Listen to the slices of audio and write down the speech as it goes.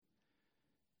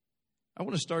I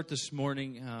want to start this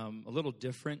morning a little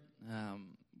different.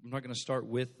 I'm not going to start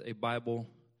with a Bible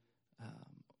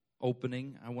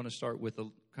opening. I want to start with a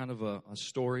kind of a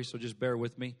story, so just bear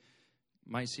with me.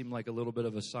 Might seem like a little bit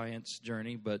of a science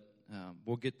journey, but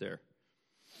we'll get there.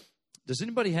 Does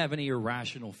anybody have any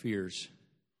irrational fears?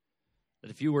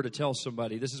 That if you were to tell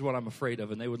somebody, this is what I'm afraid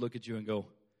of, and they would look at you and go,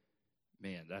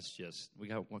 man, that's just, we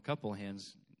got a couple of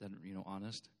hands that are,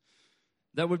 honest.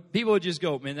 People would just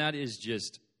go, man, that is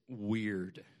just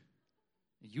weird.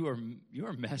 You are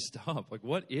messed up. Like,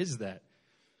 what is that?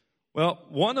 Well,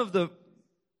 one of the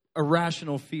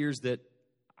irrational fears that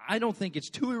I don't think it's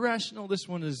too irrational. This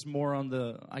one is more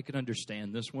on I can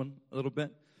understand this one a little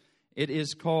bit. It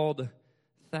is called,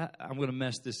 I'm going to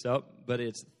mess this up, but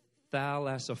it's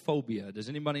thalassophobia. Does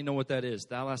anybody know what that is?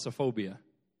 Thalassophobia.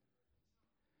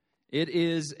 It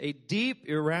is a deep,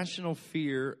 irrational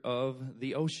fear of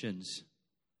the oceans.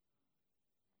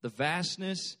 The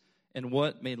vastness and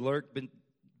what may lurk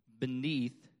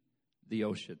beneath the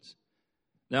oceans.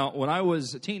 Now, when I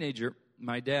was a teenager,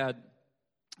 my dad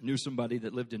knew somebody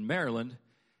that lived in Maryland,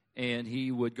 and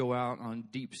he would go out on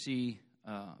deep sea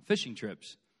fishing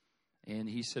trips. And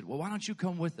he said, well, why don't you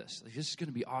come with us? Like, this is going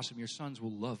to be awesome. Your sons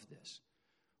will love this.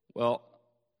 Well,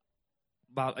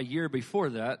 about a year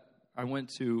before that, I went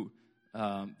to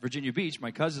Virginia Beach.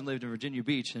 My cousin lived in Virginia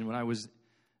Beach, and when I was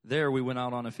there, we went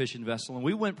out on a fishing vessel, and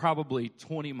we went probably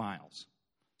 20 miles.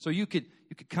 So you could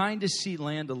kind of see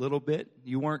land a little bit.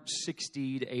 You weren't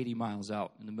 60 to 80 miles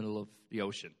out in the middle of the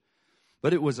ocean.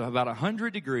 But it was about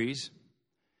 100 degrees,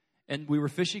 and we were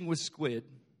fishing with squid,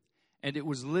 and it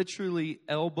was literally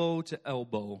elbow to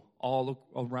elbow all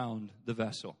around the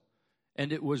vessel.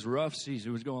 And it was rough seas.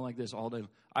 It was going like this all day.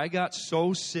 I got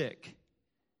so sick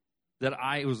that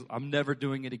I'm never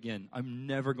doing it again. I'm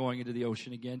never going into the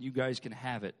ocean again. You guys can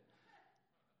have it.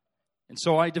 And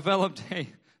so I developed a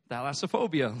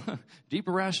thalassophobia, deep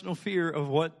irrational fear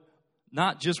of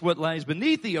not just what lies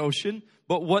beneath the ocean,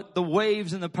 but what the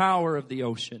waves and the power of the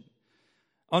ocean.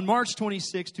 On March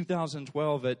 26,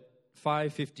 2012, at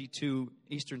 5:52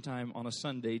 Eastern Time on a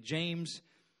Sunday, James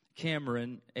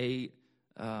Cameron, a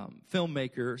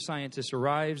filmmaker, scientist,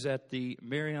 arrives at the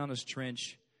Marianas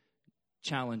Trench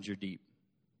Challenger Deep.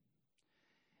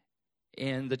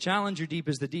 And the Challenger Deep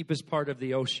is the deepest part of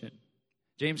the ocean.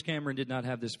 James Cameron did not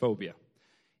have this phobia.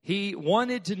 He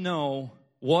wanted to know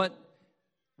what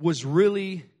was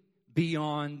really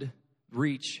beyond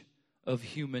reach of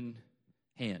human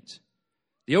hands.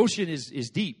 The ocean is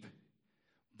deep,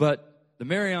 but the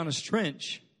Marianas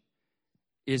Trench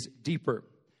is deeper.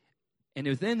 And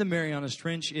within the Marianas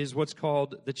Trench is what's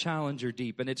called the Challenger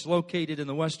Deep. And it's located in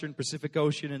the western Pacific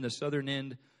Ocean in the southern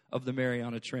end of the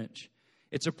Mariana Trench.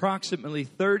 It's approximately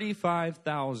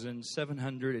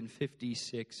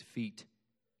 35,756 feet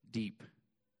deep.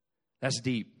 That's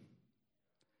deep.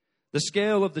 The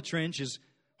scale of the trench is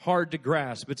hard to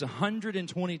grasp. It's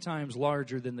 120 times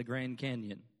larger than the Grand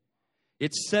Canyon.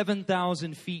 It's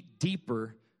 7,000 feet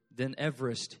deeper than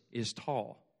Everest is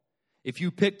tall. If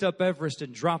you picked up Everest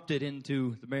and dropped it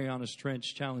into the Marianas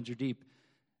Trench, Challenger Deep,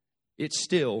 it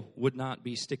still would not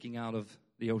be sticking out of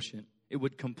the ocean. It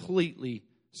would completely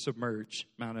submerge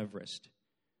Mount Everest.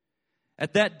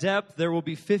 At that depth, there will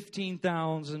be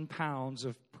 15,000 pounds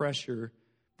of pressure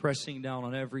pressing down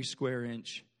on every square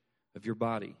inch of your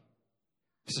body.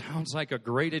 Sounds like a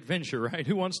great adventure, right?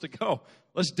 Who wants to go?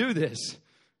 Let's do this.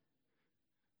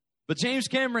 But James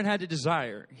Cameron had a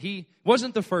desire. He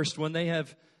wasn't the first one.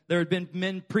 There had been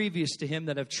men previous to him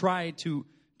that have tried to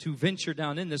venture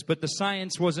down in this, but the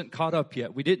science wasn't caught up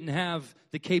yet. We didn't have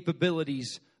the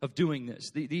capabilities of doing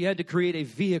this. He had to create a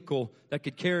vehicle that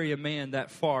could carry a man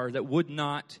that far that would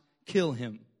not kill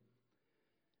him.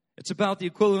 It's about the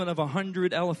equivalent of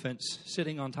 100 elephants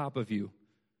sitting on top of you.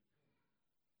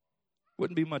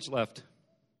 Wouldn't be much left.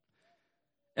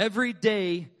 Every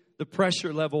day, the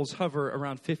pressure levels hover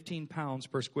around 15 pounds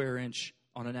per square inch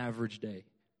on an average day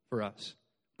for us.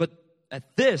 But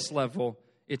at this level,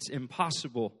 it's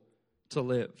impossible to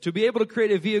live. To be able to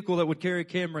create a vehicle that would carry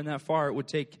Cameron that far, it would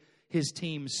take his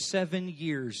team 7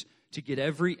 years to get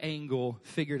every angle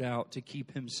figured out to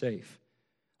keep him safe.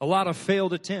 A lot of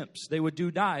failed attempts. They would do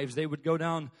dives. They would go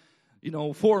down,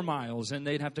 4 miles, and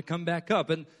they'd have to come back up.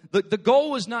 And the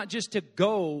goal was not just to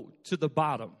go to the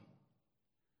bottom.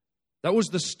 That was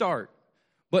the start.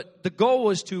 But the goal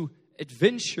was to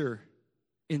adventure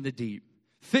in the deep.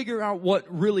 Figure out what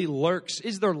really lurks.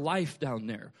 Is there life down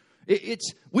there?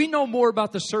 We know more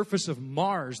about the surface of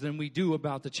Mars than we do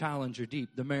about the Challenger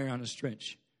Deep, the Marianas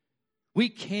Trench. We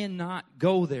cannot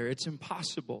go there. It's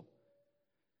impossible.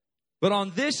 But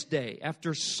on this day,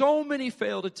 after so many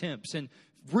failed attempts and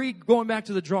going back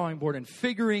to the drawing board and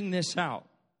figuring this out.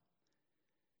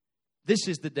 This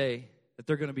is the day that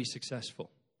they're going to be successful.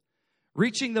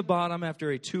 Reaching the bottom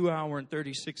after a 2-hour and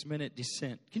 36-minute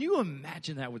descent. Can you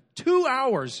imagine that with 2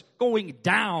 hours going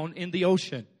down in the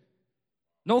ocean?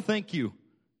 No, thank you.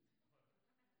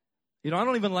 You know, I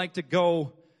don't even like to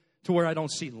go to where I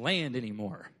don't see land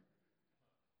anymore.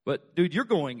 But, dude, you're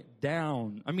going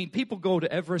down. I mean, people go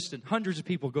to Everest, and hundreds of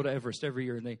people go to Everest every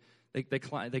year, and they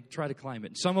try to climb it.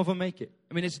 And some of them make it.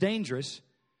 I mean, it's dangerous,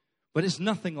 but it's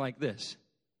nothing like this.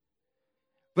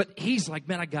 But he's like,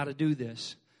 man, I got to do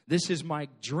this. This is my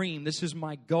dream. This is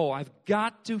my goal. I've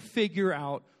got to figure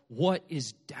out what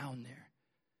is down there.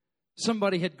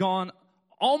 Somebody had gone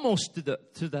almost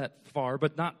to that far,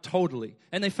 but not totally.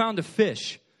 And they found a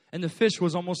fish. And the fish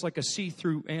was almost like a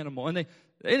see-through animal. And they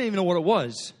didn't even know what it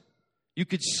was. You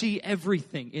could see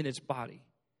everything in its body.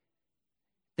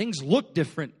 Things look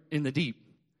different in the deep.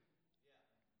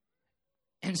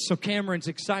 And so Cameron's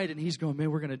excited, and he's going,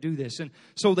 man, we're going to do this. And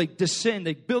so they descend,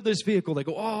 they build this vehicle, they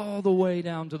go all the way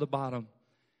down to the bottom.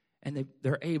 And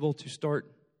they're able to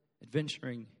start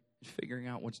adventuring and figuring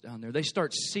out what's down there. They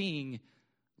start seeing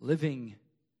living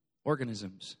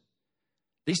organisms.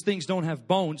 These things don't have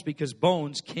bones because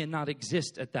bones cannot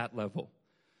exist at that level.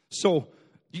 So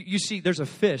you see, there's a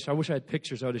fish. I wish I had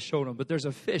pictures. I would have shown them. But there's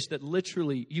a fish that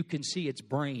literally you can see its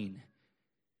brain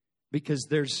because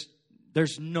there's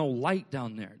no light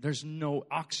down there. There's no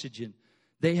oxygen.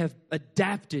 They have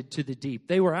adapted to the deep.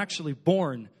 They were actually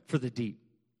born for the deep.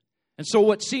 And so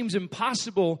what seems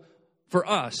impossible for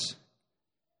us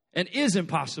and is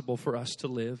impossible for us to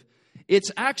live,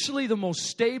 it's actually the most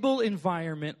stable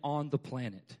environment on the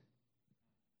planet.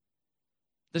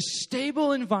 The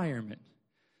stable environment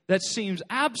that seems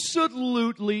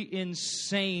absolutely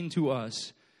insane to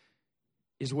us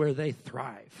is where they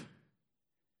thrive.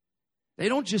 They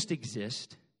don't just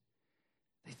exist,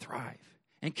 they thrive.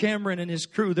 And Cameron and his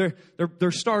crew,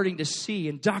 they're starting to see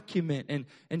and document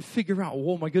and figure out,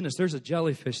 oh my goodness, there's a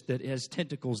jellyfish that has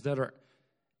tentacles that are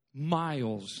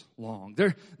miles long.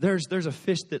 There's a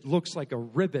fish that looks like a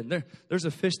ribbon. There's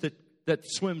a fish that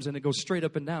swims and it goes straight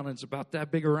up and down and it's about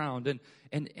that big around. And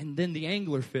then the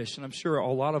anglerfish, and I'm sure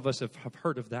a lot of us have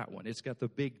heard of that one. It's got the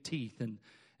big teeth and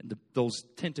those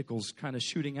tentacles kind of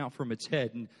shooting out from its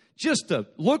head. And just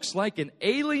looks like an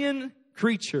alien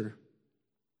creature.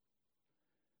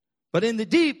 But in the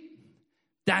deep,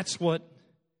 that's what it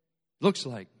looks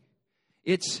like.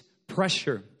 It's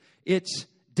pressure. It's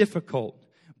difficult.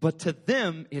 But to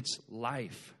them, it's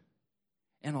life.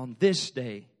 And on this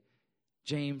day,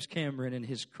 James Cameron and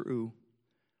his crew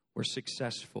were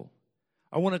successful.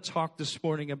 I want to talk this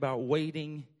morning about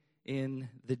waiting in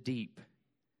the deep.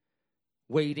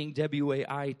 Waiting,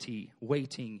 W-A-I-T,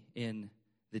 waiting in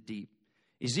the deep.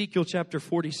 Ezekiel chapter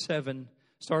 47,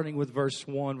 starting with verse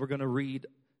 1, we're going to read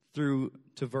through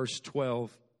to verse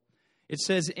 12. It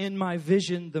says, in my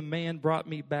vision, the man brought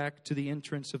me back to the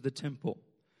entrance of the temple.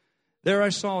 There I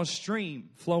saw a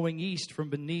stream flowing east from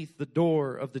beneath the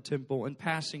door of the temple and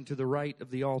passing to the right of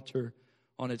the altar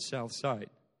on its south side.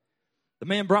 The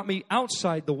man brought me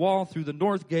outside the wall through the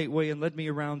north gateway and led me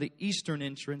around the eastern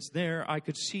entrance. There I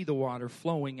could see the water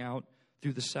flowing out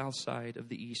through the south side of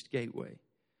the east gateway.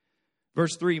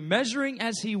 Verse 3, measuring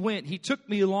as he went, he took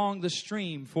me along the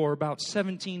stream for about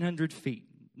 1,700 feet,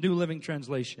 New Living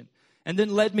Translation, and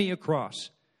then led me across.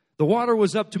 The water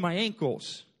was up to my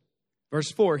ankles.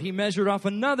 Verse 4, he measured off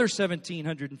another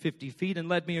 1,750 feet and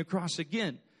led me across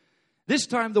again. This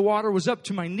time the water was up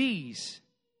to my knees.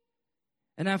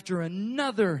 And after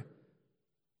another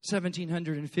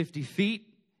 1,750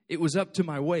 feet, it was up to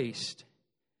my waist.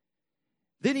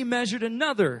 Then he measured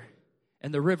another,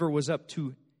 and the river was up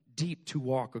too deep to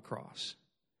walk across.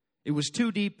 It was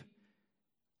too deep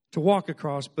to walk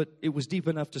across, but it was deep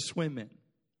enough to swim in.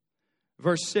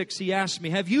 Verse 6, he asked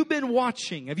me, have you been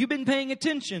watching? Have you been paying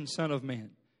attention, Son of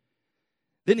Man?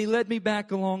 Then he led me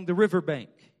back along the riverbank.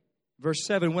 Verse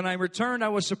 7, when I returned, I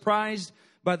was surprised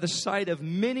by the sight of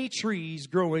many trees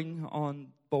growing on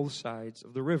both sides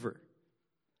of the river.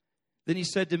 Then he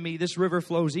said to me, this river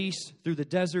flows east through the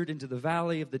desert into the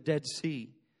valley of the Dead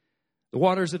Sea. The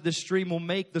waters of this stream will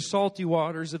make the salty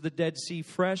waters of the Dead Sea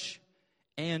fresh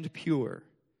and pure.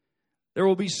 There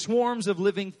will be swarms of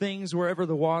living things wherever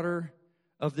the water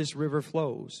of this river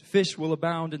flows. Fish will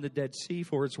abound in the Dead Sea,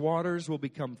 for its waters will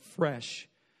become fresh.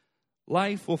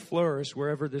 Life will flourish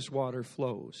wherever this water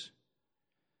flows.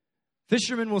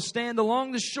 Fishermen will stand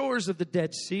along the shores of the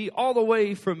Dead Sea, all the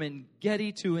way from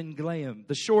En-Gedi to Englaim.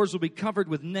 The shores will be covered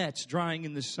with nets drying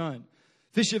in the sun.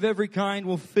 Fish of every kind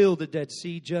will fill the Dead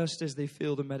Sea just as they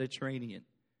fill the Mediterranean.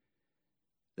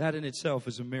 That in itself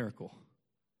is a miracle.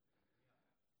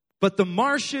 But the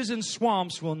marshes and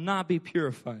swamps will not be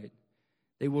purified.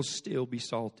 They will still be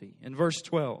salty. In verse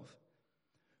 12,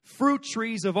 fruit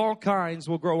trees of all kinds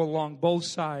will grow along both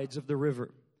sides of the river.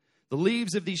 The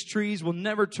leaves of these trees will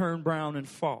never turn brown and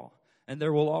fall, and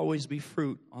there will always be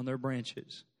fruit on their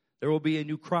branches. There will be a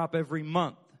new crop every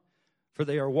month, for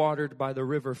they are watered by the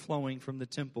river flowing from the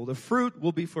temple. The fruit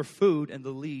will be for food, and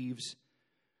the leaves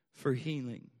for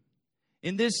healing.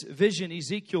 In this vision,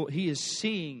 Ezekiel, he is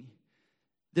seeing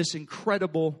this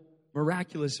incredible,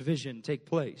 miraculous vision take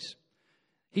place.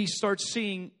 He starts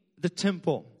seeing the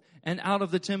temple, and out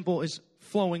of the temple is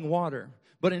flowing water.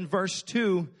 But in verse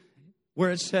 2,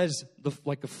 where it says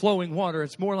like a flowing water,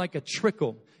 it's more like a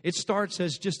trickle. It starts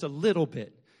as just a little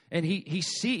bit. And he's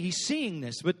seeing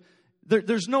this, but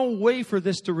there's no way for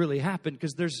this to really happen,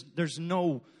 because there's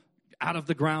no out of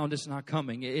the ground, it's not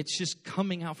coming. It's just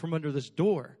coming out from under this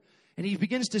door. And he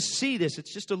begins to see this.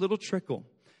 It's just a little trickle.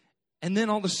 And then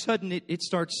all of a sudden he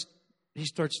starts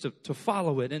to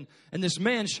follow it. And this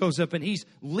man shows up, and he's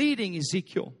leading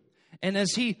Ezekiel. And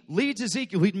as he leads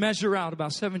Ezekiel, he'd measure out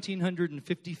about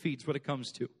 1,750 feet is what it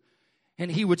comes to.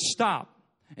 And he would stop.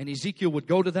 And Ezekiel would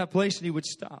go to that place, and he would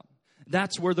stop.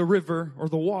 That's where the river or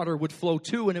the water would flow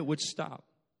to, and it would stop.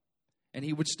 And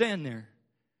he would stand there.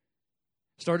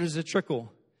 Started as a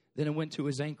trickle. Then it went to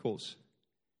his ankles.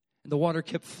 And the water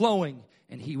kept flowing,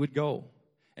 and he would go.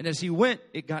 And as he went,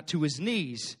 it got to his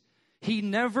knees. He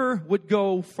never would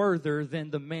go further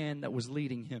than the man that was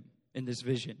leading him in this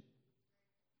vision.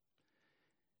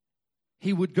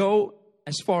 He would go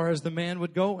as far as the man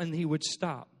would go, and he would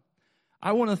stop.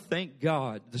 I want to thank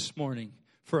God this morning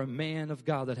for a man of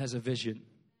God that has a vision.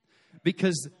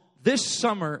 Because this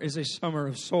summer is a summer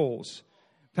of souls.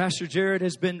 Pastor Jared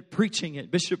has been preaching it.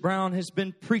 Bishop Brown has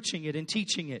been preaching it and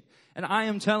teaching it. And I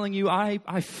am telling you,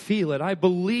 I feel it. I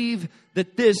believe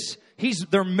that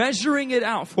they're measuring it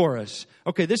out for us.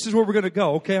 Okay, this is where we're going to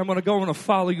go. Okay, I'm going to go. I'm going to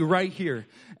follow you right here.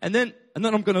 And then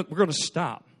we're going to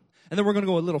stop. And then we're going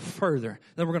to go a little further.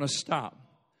 Then we're going to stop.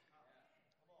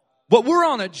 But we're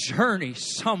on a journey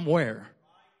somewhere.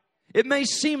 It may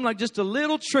seem like just a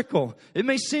little trickle. It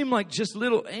may seem like just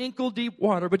little ankle-deep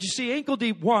water. But you see,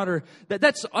 ankle-deep water,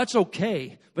 that's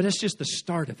okay. But that's just the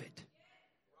start of it.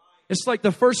 It's like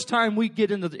the first time we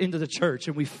get into the church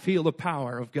and we feel the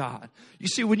power of God. You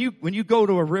see, when you go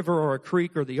to a river or a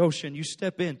creek or the ocean, you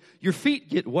step in, your feet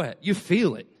get wet. You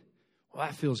feel it. Well,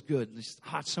 that feels good. This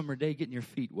hot summer day, getting your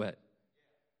feet wet.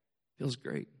 Feels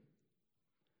great.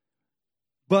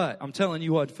 But I'm telling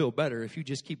you what would feel better if you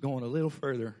just keep going a little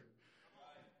further.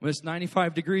 When it's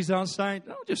 95 degrees outside,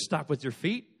 don't just stop with your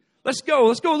feet. Let's go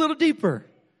a little deeper.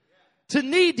 To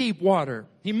knee-deep water.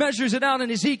 He measures it out, and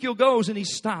Ezekiel goes and he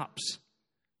stops.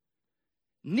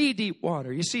 Knee-deep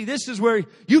water. You see, this is where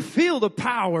you feel the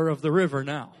power of the river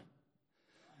now.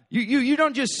 You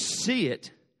don't just see it.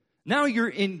 Now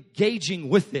you're engaging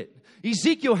with it.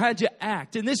 Ezekiel had to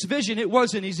act. In this vision, it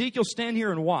wasn't, Ezekiel, stand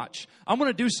here and watch. I'm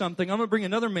going to do something. I'm going to bring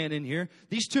another man in here.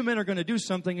 These two men are going to do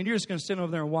something, and you're just going to stand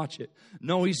over there and watch it.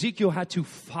 No, Ezekiel had to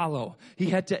follow. He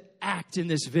had to act in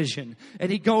this vision.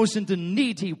 And he goes into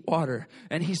knee-deep water.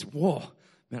 And he's, whoa,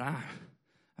 man, I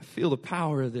feel the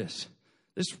power of this.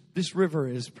 This river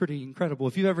is pretty incredible.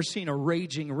 If you've ever seen a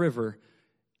raging river,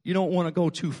 you don't want to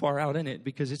go too far out in it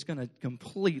because it's going to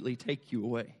completely take you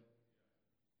away.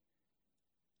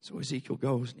 So Ezekiel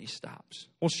goes and he stops.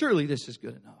 Well, surely this is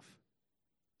good enough.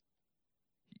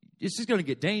 This is going to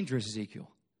get dangerous, Ezekiel.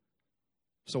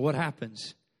 So what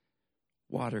happens?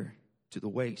 Water to the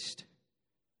waist.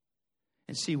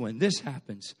 And see, when this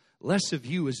happens, less of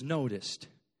you is noticed.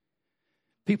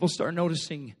 People start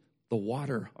noticing the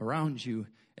water around you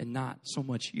and not so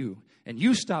much you. And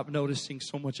you stop noticing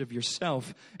so much of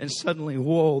yourself, and suddenly,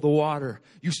 whoa, the water.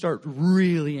 You start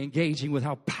really engaging with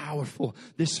how powerful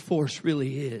this force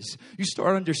really is. You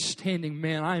start understanding,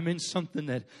 man, I'm in something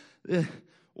that,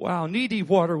 wow, knee-deep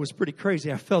water was pretty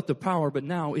crazy. I felt the power, but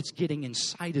now it's getting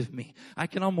inside of me. I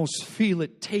can almost feel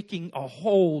it taking a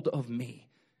hold of me.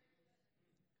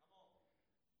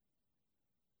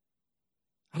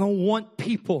 I don't want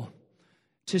people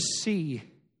to see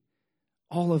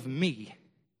all of me.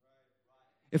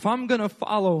 If I'm going to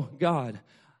follow God,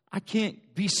 I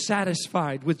can't be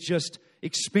satisfied with just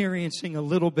experiencing a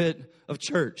little bit of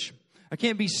church. I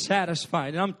can't be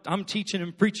satisfied. And I'm teaching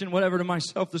and preaching whatever to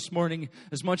myself this morning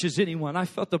as much as anyone. I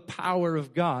felt the power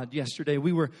of God yesterday.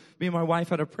 Me and my wife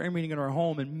had a prayer meeting in our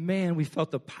home, and man, we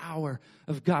felt the power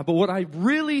of God. But what I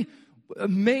really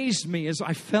amazed me is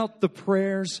I felt the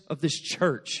prayers of this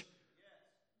church.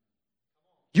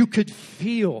 You could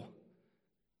feel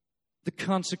the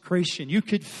consecration. You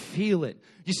could feel it.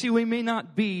 You see, we may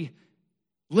not be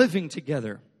living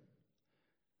together.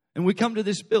 And we come to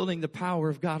this building, the power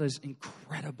of God is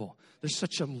incredible. There's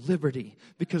such a liberty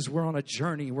because we're on a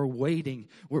journey. We're wading.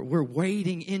 We're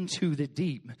wading into the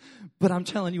deep. But I'm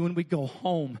telling you, when we go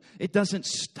home, it doesn't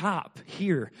stop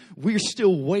here. We're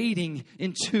still wading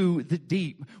into the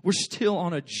deep. We're still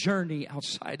on a journey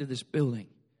outside of this building.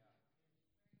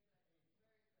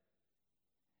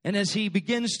 And as he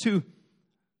begins to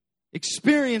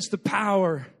experience the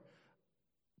power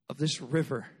of this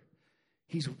river,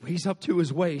 he's up to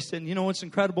his waist. And you know what's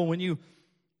incredible? When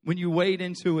you wade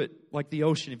into it like the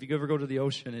ocean, if you ever go to the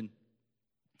ocean and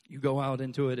you go out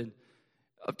into it and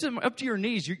up to your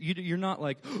knees, you're not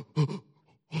like,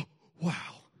 wow.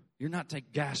 You're not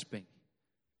like gasping.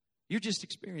 You're just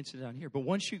experiencing it down here. But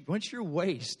once your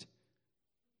waist,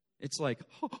 it's like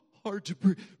hard to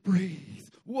breathe.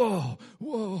 Whoa,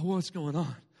 what's going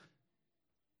on?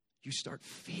 You start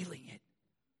feeling it.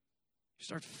 You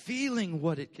start feeling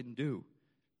what it can do.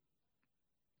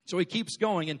 So he keeps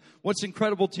going. And what's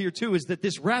incredible here too is that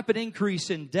this rapid increase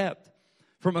in depth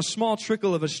from a small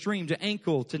trickle of a stream to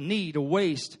ankle to knee to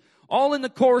waist, all in the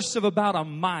course of about a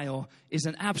mile, is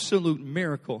an absolute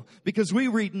miracle. Because we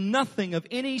read nothing of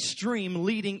any stream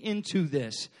leading into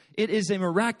this. It is a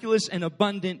miraculous and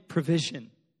abundant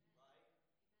provision.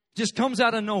 Just comes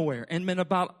out of nowhere. And in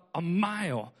about a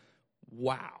mile,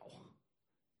 wow.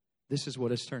 This is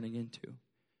what it's turning into.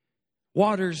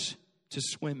 Waters to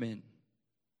swim in.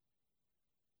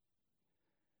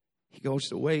 He goes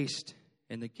to waist,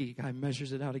 and the guy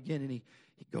measures it out again, and he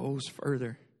goes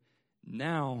further.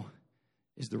 Now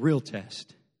is the real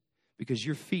test, because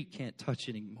your feet can't touch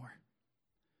it anymore.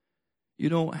 You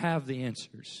don't have the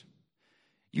answers.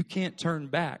 You can't turn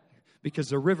back, because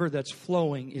the river that's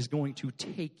flowing is going to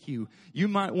take you. You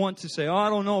might want to say, I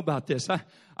don't know about this.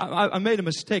 I made a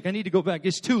mistake. I need to go back.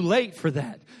 It's too late for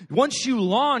that. Once you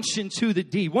launch into the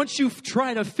deep, once you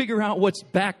try to figure out what's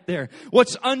back there,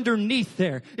 what's underneath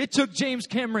there. It took James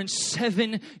Cameron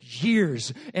 7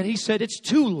 years. And he said, it's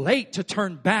too late to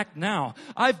turn back now.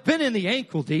 I've been in the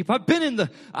ankle deep. I've been to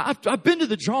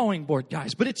the drawing board,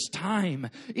 guys. But it's time.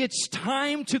 It's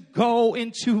time to go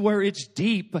into where it's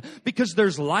deep, because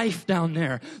there's life down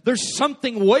there. There's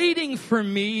something waiting for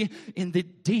me in the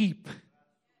deep.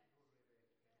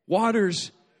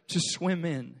 Waters to swim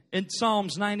in. In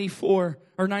Psalms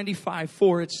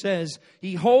 95:4, it says,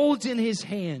 He holds in His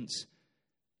hands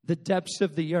the depths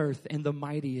of the earth and the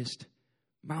mightiest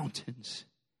mountains.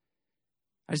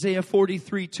 Isaiah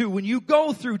 43:2, when you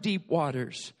go through deep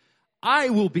waters,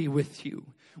 I will be with you.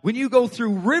 When you go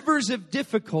through rivers of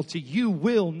difficulty, you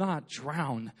will not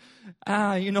drown.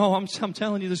 I'm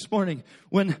telling you this morning,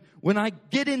 when I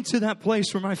get into that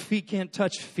place where my feet can't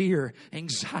touch, fear,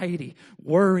 anxiety,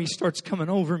 worry starts coming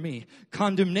over me.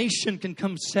 Condemnation can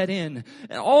come set in.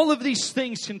 And all of these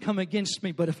things can come against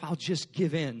me. But if I'll just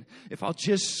give in, if I'll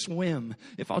just swim,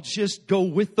 if I'll just go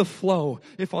with the flow,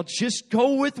 if I'll just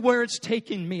go with where it's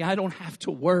taking me, I don't have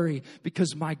to worry,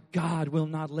 because my God will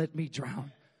not let me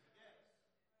drown.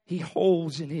 He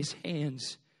holds in His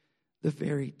hands the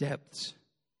very depths.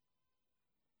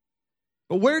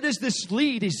 But where does this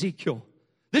lead, Ezekiel?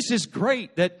 This is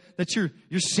great that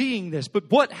you're seeing this. But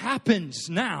what happens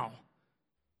now?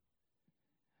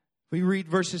 We read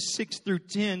verses 6 through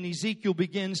 10. Ezekiel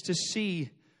begins to see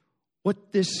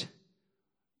what this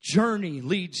journey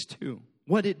leads to,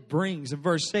 what it brings. In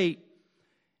verse 8,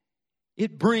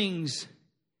 it brings,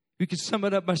 we could sum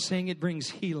it up by saying it brings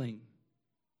healing.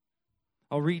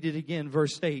 I'll read it again,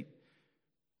 verse 8.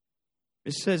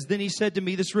 It says, Then he said to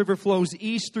me, this river flows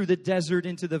east through the desert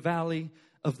into the valley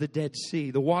of the Dead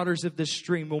Sea. The waters of this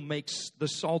stream will make the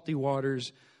salty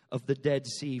waters of the Dead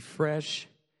Sea fresh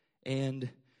and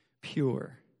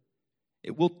pure.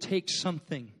 It will take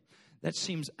something that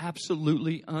seems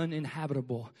absolutely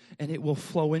uninhabitable, and it will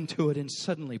flow into it, and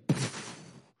suddenly, poof,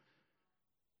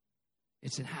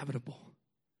 it's inhabitable.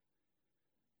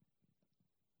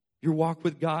 Your walk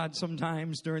with God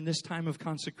sometimes during this time of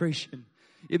consecration,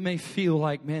 it may feel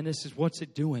like, man, what's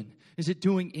it doing? Is it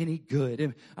doing any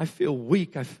good? I feel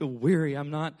weak. I feel weary.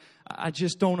 I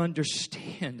just don't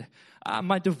understand.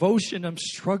 My devotion, I'm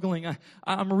struggling.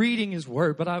 I'm reading His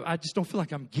Word, but I just don't feel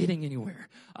like I'm getting anywhere.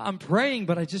 I'm praying,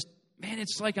 but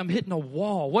it's like I'm hitting a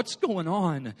wall. What's going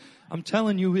on? I'm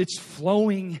telling you, it's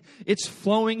flowing. It's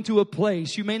flowing to a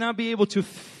place. You may not be able to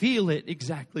feel it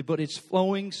exactly, but it's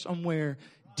flowing somewhere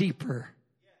deeper.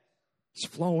 It's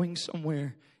flowing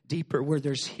somewhere deeper where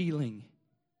there's healing.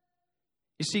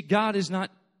 You see, God is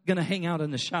not going to hang out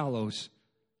in the shallows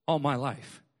all my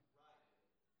life.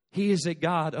 He is a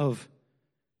God of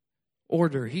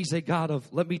order. He's a God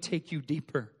of, let me take you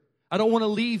deeper. I don't want to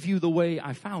leave you the way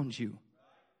I found you.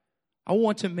 I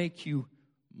want to make you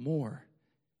more.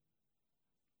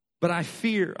 But I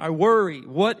fear, I worry,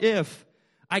 what if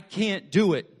I can't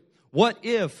do it? What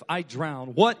if I drown?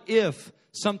 What if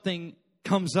something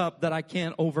comes up that I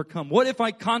can't overcome? What if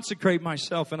I consecrate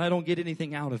myself and I don't get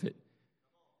anything out of it?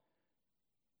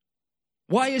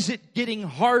 Why is it getting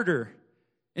harder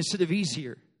instead of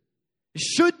easier? It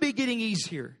should be getting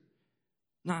easier,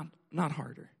 not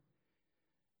harder.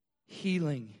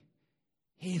 Healing,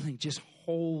 just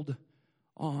hold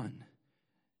on.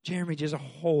 Jeremy, just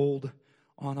hold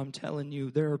on. I'm telling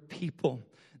you, there are people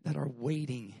that are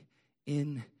waiting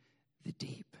in the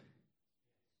deep.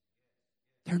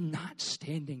 They're not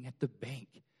standing at the bank.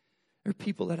 There are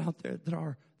people that out there that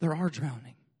are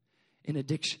drowning in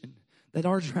addiction, that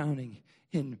are drowning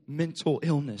in mental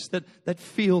illness, that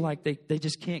feel like they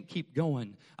just can't keep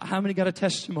going. How many got a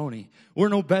testimony? We're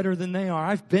no better than they are.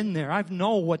 I've been there. I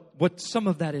know what some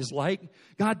of that is like.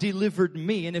 God delivered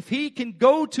me. And if He can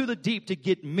go to the deep to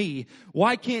get me,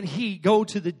 why can't He go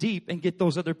to the deep and get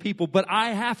those other people? But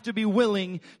I have to be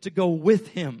willing to go with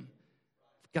Him.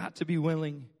 I've got to be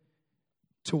willing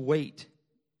to wait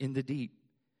in the deep.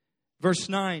 Verse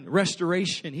 9,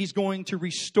 restoration. He's going to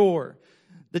restore.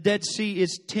 The Dead Sea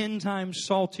is 10 times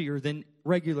saltier than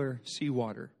regular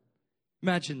seawater.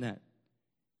 Imagine that.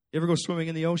 You ever go swimming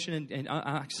in the ocean and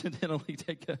accidentally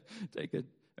take a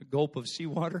gulp of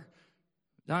seawater?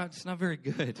 No, it's not very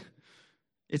good.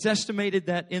 It's estimated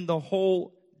that in the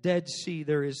whole Dead Sea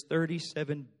there is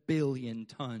 37 billion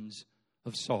tons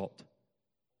of salt.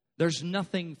 There's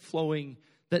nothing flowing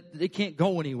that it can't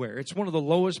go anywhere. It's one of the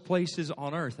lowest places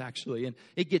on earth, actually, and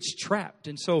it gets trapped.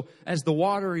 And so as the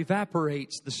water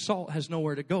evaporates, the salt has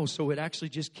nowhere to go, so it actually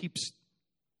just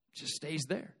stays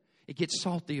there. It gets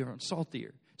saltier and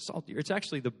saltier. It's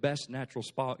actually the best natural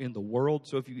spa in the world.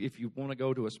 So if you want to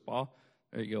go to a spa,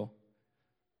 there you go.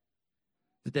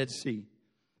 The Dead Sea.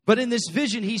 But in this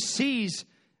vision, he sees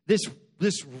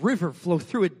this river flow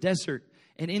through a desert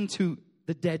and into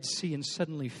the Dead Sea, and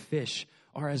suddenly fish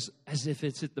are as if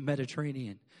it's at the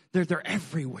Mediterranean. They're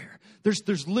everywhere.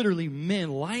 There's literally men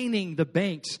lining the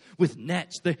banks with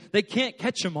nets. They can't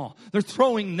catch them all. They're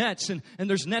throwing nets, and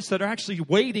there's nets that are actually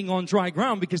waiting on dry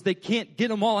ground because they can't get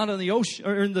them all out of the ocean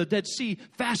or in the Dead Sea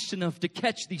fast enough to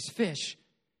catch these fish.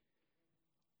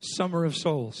 Summer of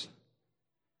souls.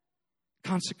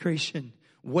 Consecration,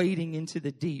 wading into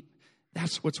the deep.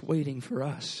 That's what's waiting for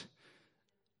us.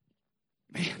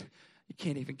 Man, you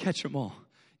can't even catch them all.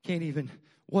 Can't even,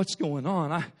 what's going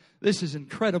on? This is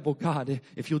incredible, God.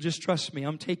 If you'll just trust me,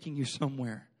 I'm taking you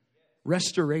somewhere.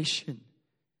 Restoration.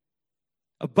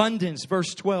 Abundance,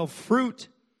 verse 12. Fruit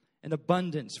and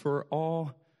abundance for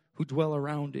all who dwell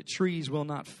around it. Trees will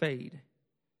not fade.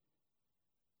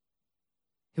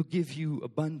 He'll give you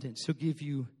abundance. He'll give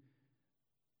you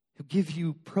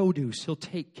produce. He'll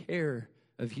take care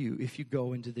of you if you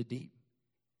go into the deep.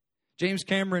 James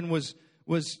Cameron was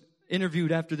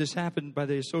interviewed after this happened by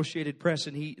the Associated Press,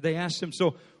 and they asked him,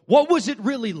 so what was it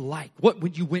really like?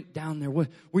 When you went down there, were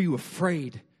you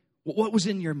afraid? What was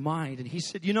in your mind? And he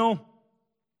said,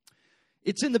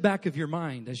 it's in the back of your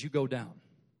mind as you go down.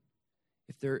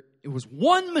 If it was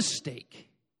one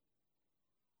mistake,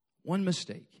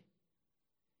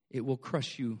 it will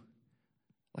crush you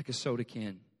like a soda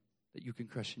can that you can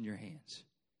crush in your hands.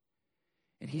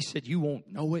 And he said, you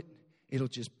won't know it. It'll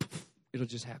just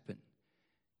happen.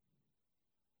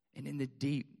 And in the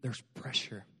deep, there's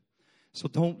pressure. So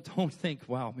don't think,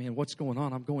 wow, man, what's going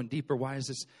on? I'm going deeper. Why is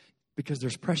this? Because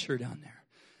there's pressure down there.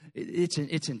 It's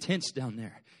intense down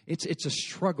there. It's a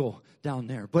struggle down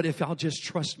there. But if I'll just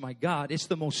trust my God, it's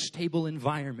the most stable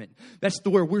environment. That's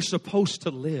where we're supposed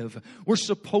to live. We're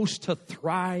supposed to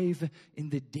thrive in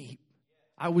the deep.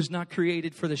 I was not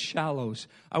created for the shallows.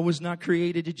 I was not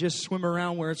created to just swim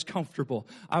around where it's comfortable.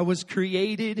 I was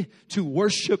created to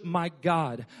worship my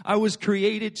God. I was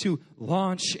created to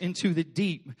launch into the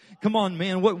deep. Come on,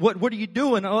 man. What are you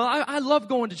doing? Oh, I love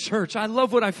going to church. I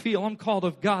love what I feel. I'm called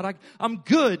of God. I'm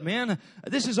good, man.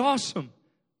 This is awesome.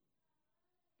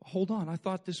 Hold on. I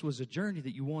thought this was a journey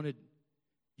that you wanted.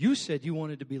 You said you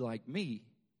wanted to be like me,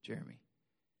 Jeremy.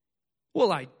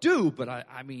 Well, I do, but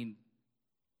I mean,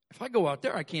 if I go out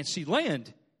there, I can't see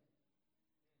land.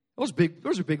 Those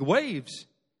are big waves.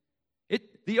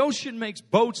 The ocean makes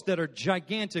boats that are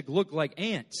gigantic look like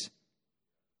ants.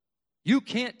 You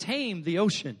can't tame the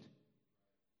ocean.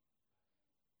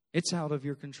 It's out of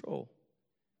your control.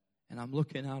 And I'm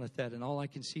looking out at that, and all I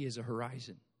can see is a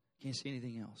horizon. Can't see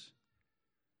anything else.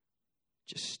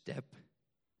 Just step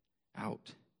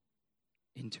out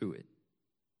into it.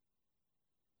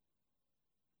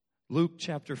 Luke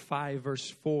chapter 5, verse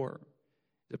 4,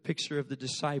 the picture of the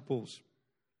disciples.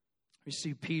 We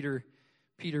see Peter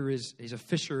Peter he's a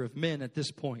fisher of men at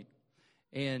this point,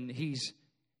 and he's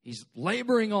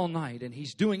laboring all night, and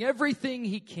he's doing everything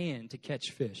he can to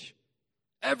catch fish.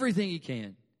 Everything he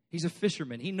can. He's a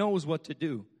fisherman. He knows what to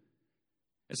do.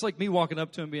 It's like me walking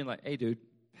up to him being like, hey, dude,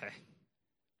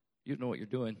 you know what you're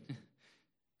doing.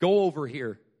 Go over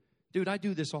here. Dude, I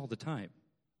do this all the time.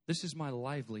 This is my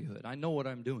livelihood. I know what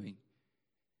I'm doing.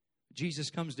 Jesus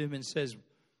comes to him and says,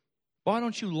 why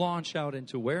don't you launch out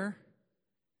into where?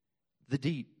 The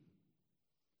deep.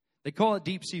 They call it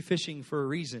deep sea fishing for a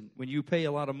reason. When you pay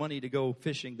a lot of money to go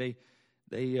fishing,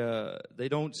 they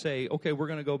don't say, okay, we're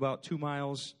going to go about 2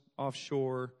 miles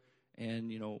offshore,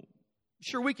 and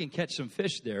sure, we can catch some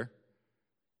fish there.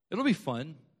 It'll be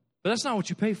fun, but that's not what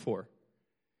you pay for.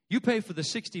 You pay for the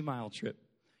 60-mile trip.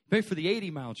 You pay for the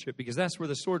 80-mile trip because that's where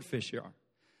the swordfish are.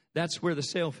 That's where the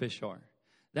sailfish are.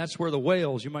 That's where the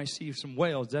whales, you might see some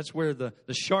whales. That's where the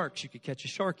sharks, you could catch a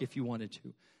shark if you wanted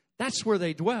to. That's where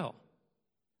they dwell.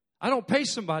 I don't pay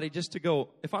somebody just to go,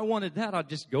 if I wanted that, I'd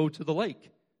just go to the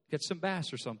lake, get some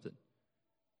bass or something.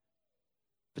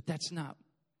 But that's not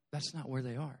where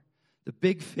they are. The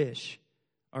big fish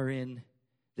are in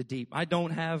the deep. I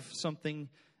don't have something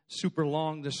super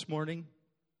long this morning,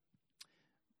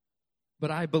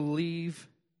 but I believe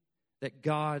that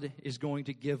God is going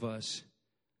to give us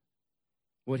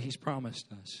what He's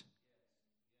promised us.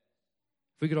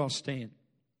 If we could all stand.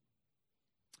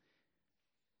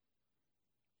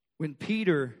 When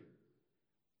Peter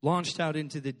launched out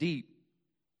into the deep,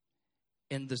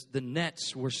 and the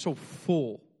nets were so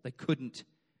full, they couldn't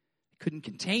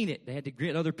contain it. They had to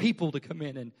get other people to come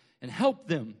in and help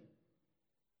them.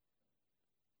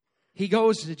 He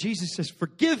goes to Jesus, says,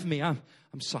 forgive me, I'm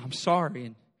sorry.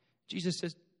 And Jesus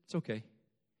says, it's okay.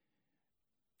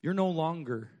 You're no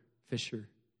longer fish.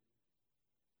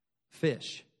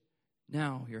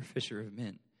 Now you're a fisher of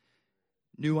men.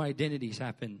 New identities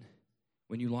happen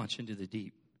when you launch into the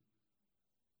deep.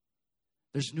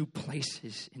 There's new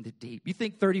places in the deep. You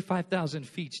think 35,000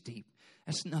 feet's deep.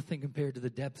 That's nothing compared to the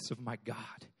depths of my God.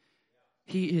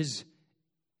 He is,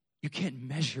 you can't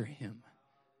measure Him.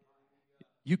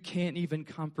 You can't even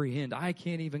comprehend. I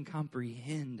can't even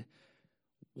comprehend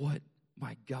what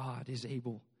my God is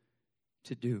able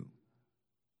to do.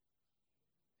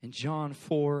 In John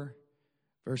 4,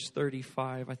 verse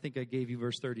 35, I think I gave you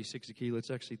verse 36, Akila.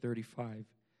 It's actually 35.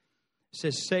 It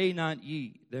says, say not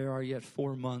ye, there are yet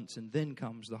 4 months, and then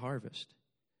comes the harvest.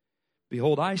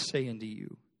 Behold, I say unto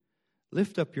you,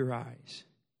 lift up your eyes,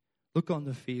 look on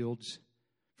the fields,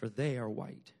 for they are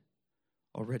white,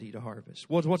 already to harvest.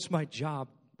 What's my job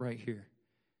right here?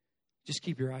 Just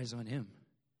keep your eyes on Him.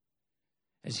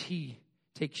 As He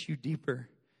takes you deeper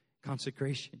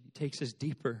consecration, He takes us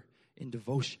deeper in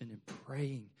devotion and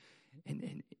praying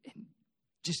and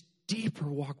just deeper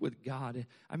walk with God.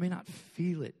 I may not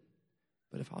feel it,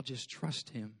 but if I'll just trust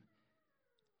Him,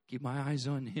 keep my eyes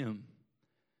on Him,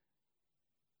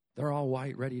 they're all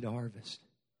white, ready to harvest.